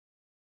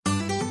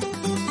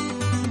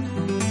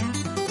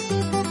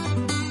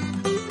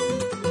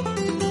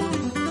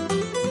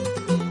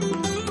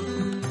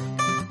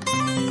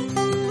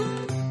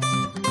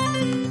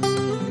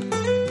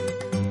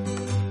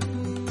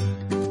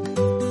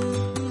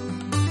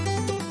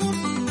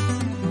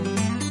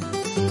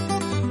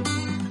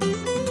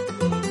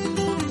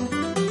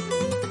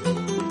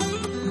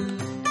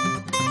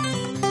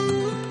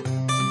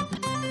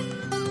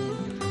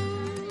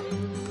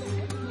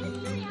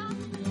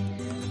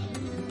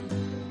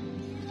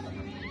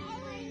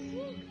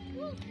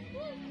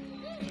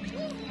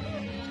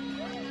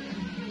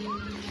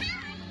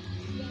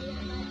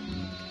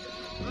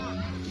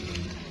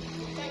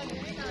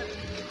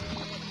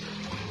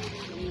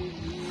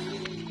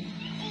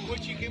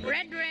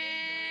Red,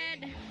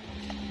 red.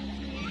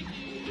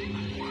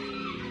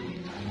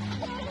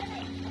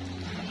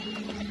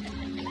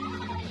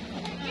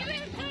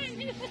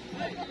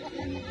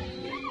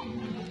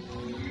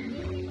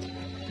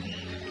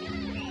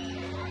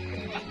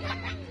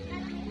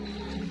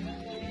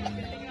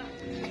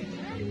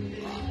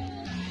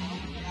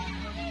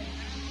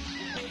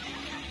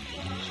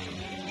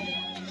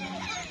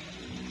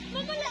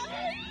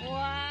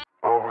 Wow.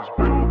 I was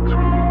built to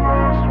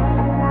last with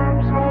the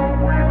webs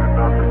I'm weaving.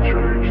 I could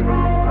change the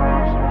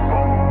past with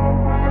all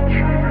I'm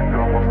achieving.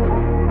 Got my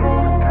foot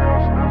on the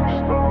gas, never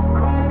stop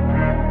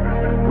competing.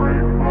 If you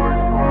break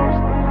like glass,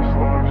 then this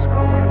life's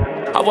gonna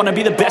end. I wanna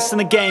be the best in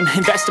the game,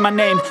 invest in my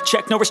name.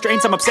 Check no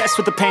restraints, I'm obsessed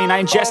with the pain.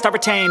 I ingest, I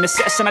retain,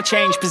 assess and I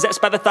change. Possessed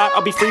by the thought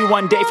I'll be free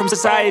one day from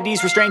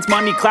society's restraints.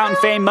 Money, clout and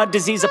fame, mud,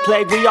 disease, a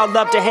plague. We all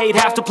love to hate,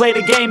 have to play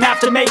the game, have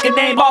to make a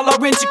name. All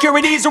our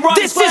insecurities are on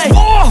display. This is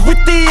war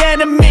with the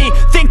enemy,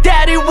 think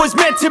that it was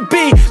meant to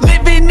be.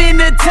 Living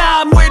in a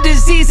time where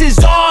disease is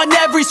on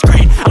every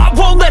screen. I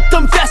won't let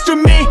them fester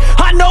me,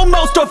 I know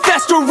most are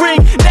festering.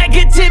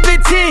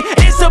 Negativity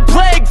is a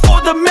plague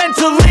for the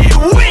mentally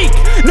weak.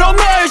 No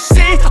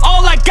mercy,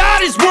 all I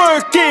got is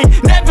working.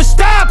 Never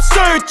stop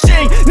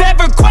searching,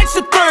 never quench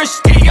the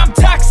thirsty. I'm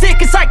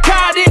toxic and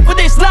psychotic with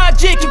this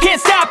logic, you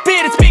can't stop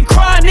it. It's been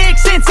chronic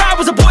since I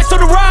was a boy, so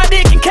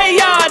neurotic and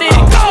chaotic.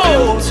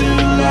 Go to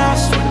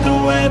last with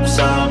the webs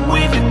I'm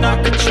weaving.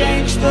 I could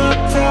change the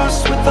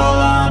past with all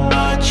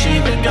I'm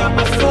achieving. Got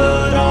my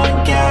foot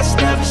on gas,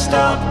 never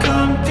stop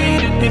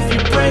competing. If you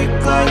break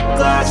like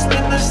glass,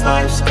 then this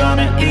life's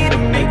gonna eat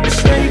 'em. Make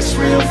mistakes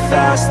real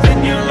fast,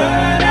 then you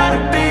learn how to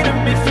beat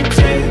 'em. If you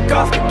take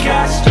off the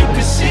cast, you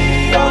can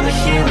see all the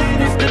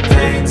healing. If the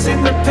pain's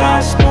in the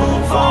past,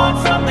 move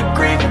on from the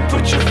grave and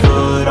put your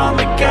foot on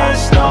the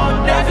gas.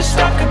 No, never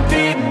stop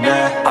competing,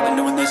 yeah. I've been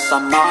doing this,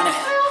 I'm on it.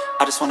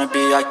 I just wanna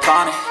be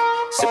iconic.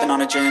 Sipping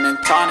on a gin and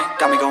tonic,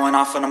 got me going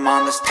off when I'm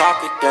on this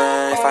topic,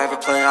 yeah. If I ever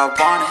play, I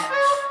want it.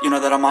 You know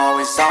that I'm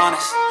always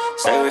honest.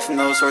 Stay away from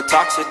those who are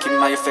toxic. Keep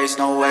 'em out your face,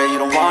 no way, you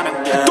don't want 'em,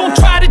 yeah. Don't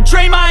try to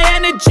drain my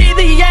energy.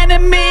 The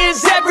enemy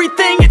is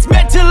everything. It's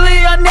mentally,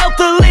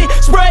 unhealthily,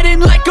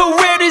 spreading like a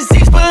rare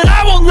disease. But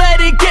I won't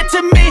let it get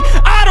to me.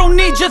 I don't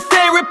need your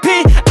therapy.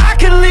 I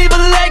can leave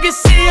a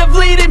legacy of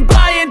leading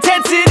by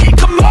intensity.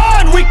 Come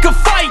on, we can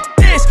fight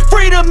this.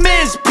 Freedom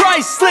is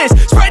priceless,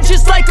 spread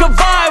just like a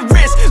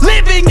virus.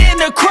 Living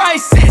in a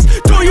crisis.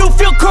 Do you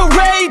feel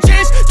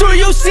courageous? Do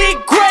you seek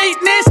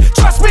greatness?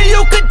 Trust me,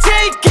 you can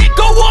take it.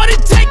 Go on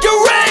and take your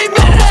aim.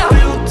 I was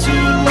built to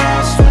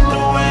last with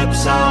the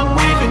webs I'm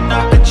weaving.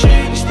 I could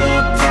change the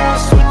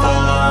past with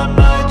all I'm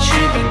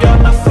achieving. Got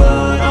my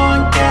foot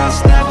on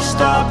gas, never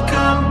stop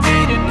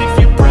competing. If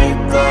you break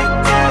like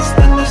glass,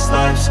 then this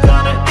life's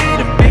gonna eat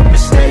 'em. Make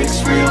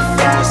mistakes real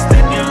fast,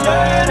 then you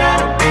learn how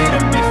to beat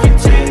 'em. If you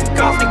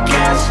take off the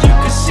gas, you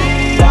can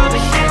see all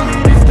the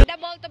healing. If the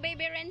Double to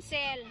baby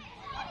Rencel.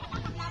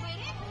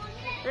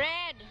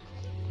 Red.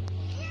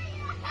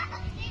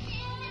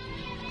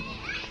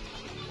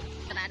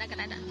 Kanada,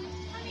 Kanada.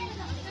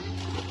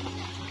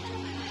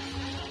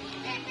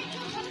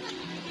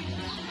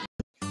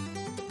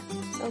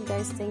 So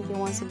guys, thank you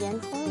once again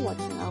for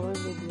watching our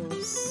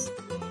videos.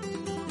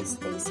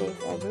 Stay safe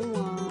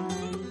everyone.